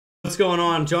What's going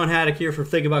on? John Haddock here from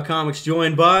Think About Comics,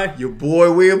 joined by your boy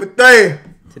Will Bethea.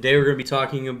 Today we're going to be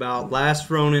talking about Last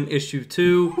Ronin issue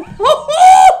 2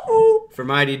 from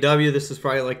IDW. This is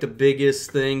probably like the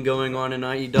biggest thing going on in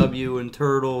IDW and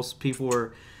Turtles. People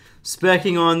were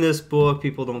specking on this book.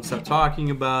 People don't stop talking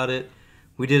about it.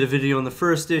 We did a video on the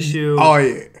first issue. Oh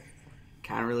yeah.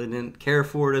 Kind of really didn't care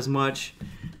for it as much.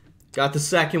 Got the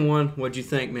second one. What'd you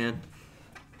think, man?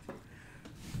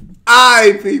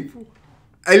 Alright, people.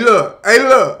 Hey,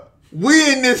 look.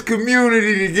 We in this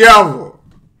community together.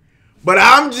 But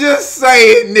I'm just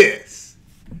saying this.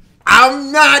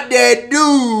 I'm not that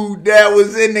dude that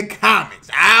was in the comics.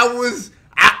 I was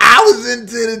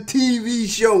into the TV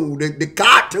show, the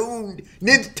cartoon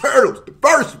Ninja Turtles, the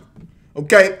first one.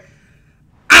 Okay?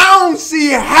 I don't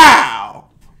see how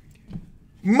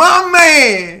my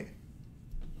man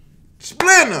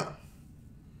Splinter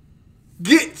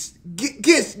gets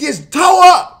tore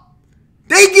up.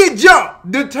 They get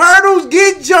jumped. The Turtles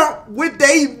get jumped with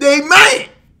they man.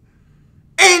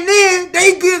 And then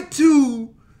they get to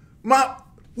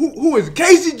who is it?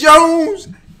 Casey Jones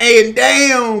and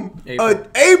damn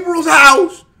April's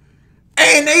house.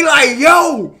 And they like,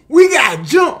 yo, we got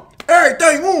jumped.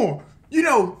 Everything on. You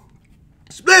know,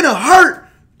 Splinter hurt.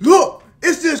 Look,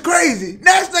 it's just crazy.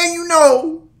 Next thing you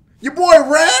know, your boy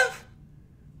Raph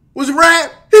he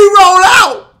roll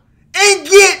out and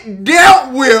get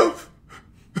dealt with.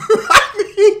 I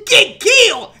mean, he get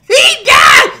killed. He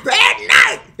dies that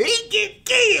night. He get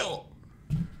killed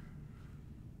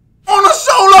on a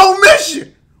solo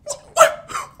mission.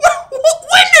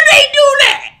 When did they do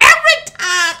that? Every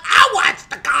time I watch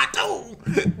the cartoon,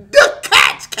 the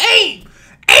cats came.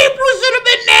 April should have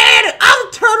been there. The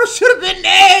other turtle should have been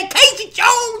there. Casey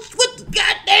Jones with the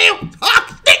goddamn talk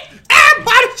stick.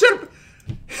 Everybody should have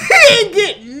been. He didn't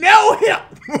get no help.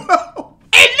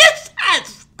 And this had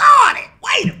started.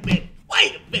 Wait a minute.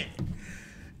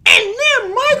 And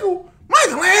then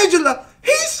Michelangelo,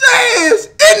 he says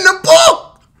in the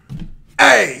book,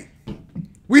 hey,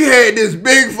 we had this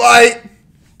big fight.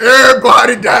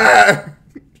 Everybody died.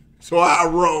 So I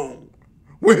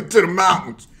went to the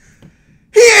mountains.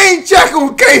 He ain't check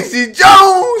on Casey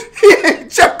Jones. He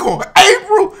ain't check on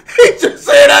April. He just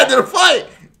said after the fight,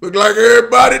 look like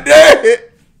everybody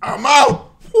dead. I'm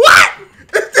out. What?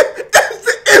 Is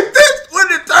this what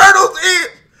the Turtles is?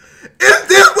 Is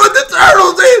this what the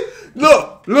Turtles is? Look.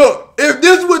 If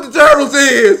this what the Turtles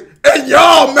is, and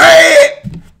y'all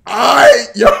mad,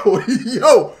 alright, yo.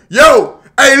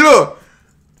 Hey, look.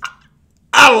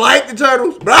 I like the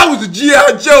Turtles, but I was a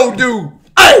G.I. Joe dude.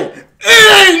 Hey,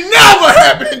 it ain't never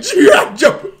happened in G.I.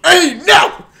 Joe. Ain't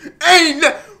never.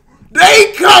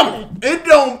 They coming. It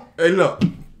don't.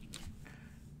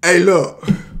 Hey, look.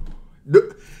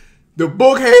 The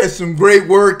book had some great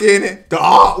work in it. The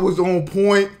art was on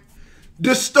point.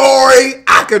 The story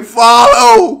I could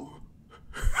follow.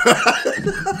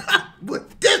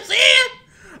 But this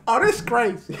is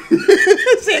crazy.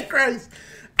 This is crazy.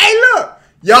 Hey, look.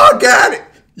 Y'all got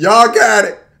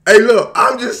it. Hey, look.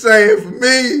 I'm just saying for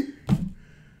me.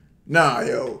 Nah,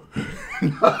 yo.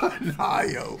 Nah,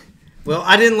 yo. Well,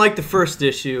 I didn't like the first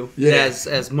issue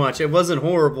as much. It wasn't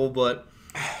horrible, but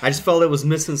I just felt it was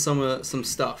missing some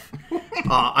stuff.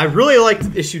 I really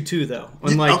liked issue 2 though,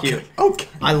 unlike you. Okay.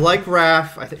 I like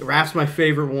Raph. I think Raph's my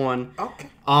favorite one. Okay.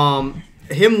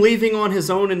 Him leaving on his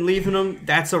own and leaving them,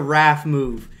 that's a Raph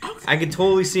move. Okay. I could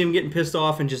totally see him getting pissed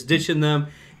off and just ditching them,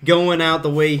 going out the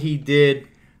way he did.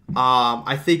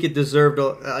 I think it deserved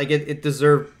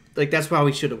that's how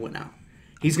he should have went out.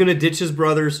 He's gonna ditch his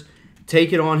brothers,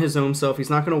 take it on his own self. He's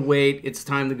not gonna wait. It's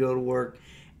time to go to work,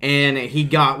 and he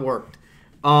got worked.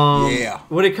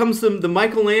 When it comes to the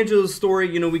Michelangelo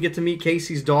story, you know, we get to meet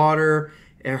Casey's daughter,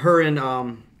 and her and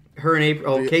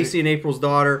April, Casey and April's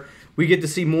daughter. We get to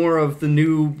see more of the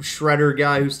new Shredder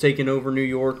guy who's taken over New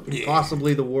York,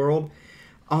 possibly the world.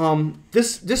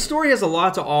 This story has a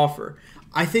lot to offer.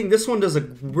 I think this one does a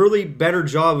really better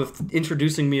job of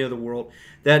introducing me to the world.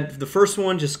 That the first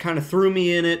one just kind of threw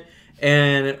me in it,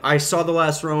 and I saw the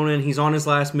last Ronin. He's on his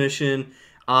last mission.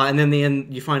 And then in the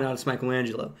end, you find out it's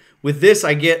Michelangelo. With this,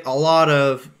 I get a lot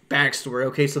of backstory.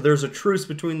 Okay, so there's a truce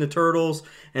between the Turtles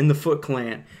and the Foot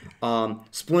Clan.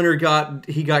 Splinter got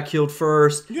killed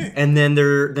first, and then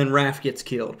Raph gets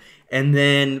killed. And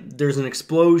then there's an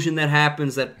explosion that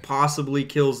happens that possibly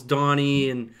kills Donnie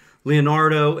and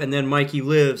Leonardo, and then Mikey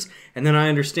lives. And then I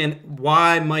understand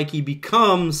why Mikey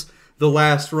becomes the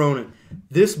last Ronin.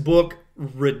 This book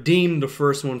redeemed the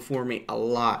first one for me a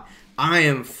lot. I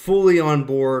am fully on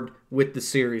board with the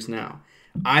series now.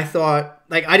 I thought,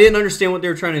 I didn't understand what they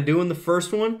were trying to do in the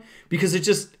first one because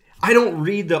I don't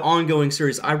read the ongoing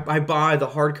series. I buy the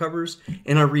hardcovers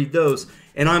and I read those,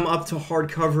 and I'm up to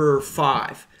hardcover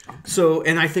 5. So,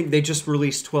 and I think they just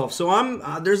released 12.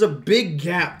 So there's a big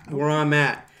gap where I'm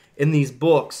at in these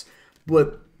books,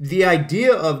 but the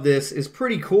idea of this is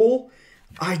pretty cool.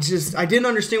 I didn't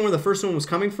understand where the first one was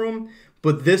coming from,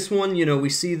 but this one, we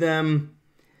see them.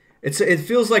 It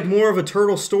feels like more of a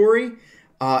turtle story.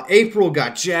 April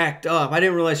got jacked up. I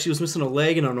didn't realize she was missing a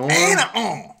leg and an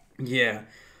arm. Yeah.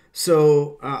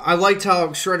 So I liked how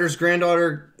Shredder's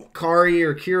granddaughter, Kari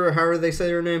or Kira, however they say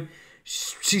her name,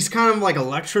 she's kind of like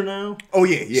Elektra now. Oh,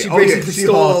 yeah. She basically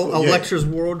stole Elektra's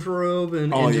wardrobe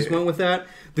and just went with that.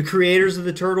 The creators of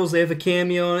the Turtles, they have a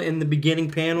cameo in the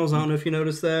beginning panels. I don't know if you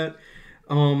noticed that.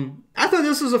 I thought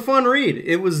this was a fun read.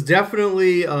 It was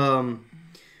definitely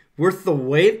worth the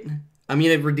wait. I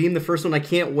mean, it redeemed the first one. I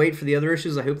can't wait for the other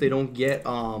issues. I hope they don't get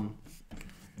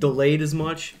delayed as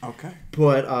much. Okay.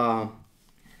 But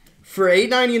for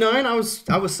 $8.99,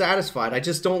 I was satisfied. I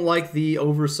just don't like the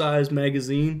oversized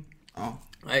magazine. Oh.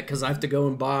 Because I have to go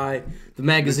and buy the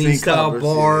magazine style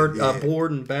board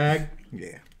and bag.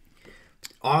 Yeah.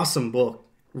 Awesome book.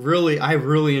 I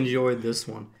really enjoyed this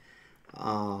one.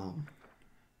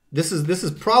 This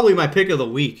is probably my pick of the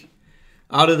week.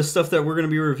 Out of the stuff that we're going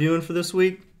to be reviewing for this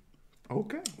week,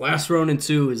 okay, Last Ronin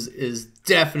 2 is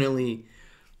definitely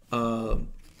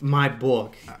my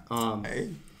book.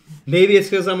 Maybe it's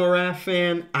because I'm a Raph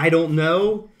fan. I don't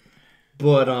know.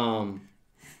 But,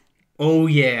 oh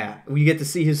yeah, we get to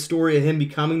see his story of him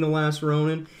becoming the last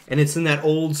Ronin. And it's in that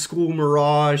old school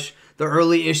Mirage, the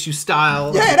early issue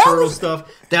style, turtle stuff.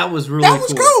 That was really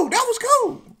cool. That was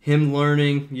cool. Him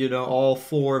learning, all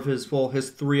 4 of his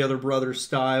 3 other brothers'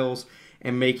 styles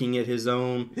and making it his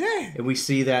own. Yeah. And we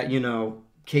see that,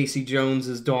 Casey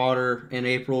Jones' daughter and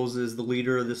April's is the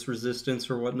leader of this resistance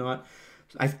or whatnot.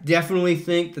 I definitely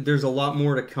think that there's a lot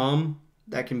more to come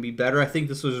that can be better. I think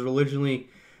this was originally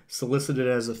solicited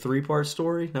as a 3-part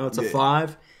story. Now it's a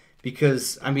 5.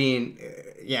 Because, I mean,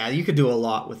 you could do a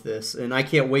lot with this. And I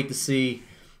can't wait to see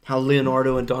how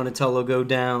Leonardo and Donatello go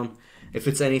down. If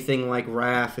it's anything like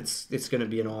Raph, it's going to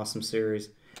be an awesome series.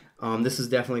 This is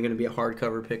definitely going to be a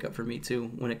hardcover pickup for me,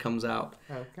 too, when it comes out.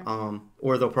 Okay.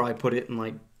 Or they'll probably put it in,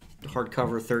 like,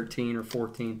 hardcover 13 or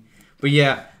 14. But,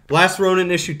 yeah, Last Ronin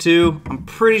issue 2. I'm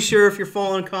pretty sure if you're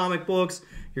following comic books,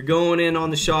 you're going in on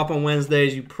the shop on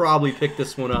Wednesdays, you probably picked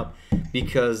this one up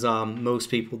because most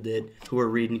people did who are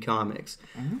reading comics.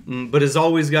 Mm-hmm. But as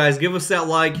always, guys, give us that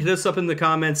like. Hit us up in the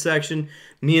comments section.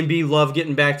 Me and B love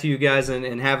getting back to you guys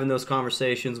and having those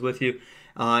conversations with you.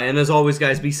 And as always,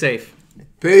 guys, be safe.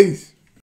 Peace.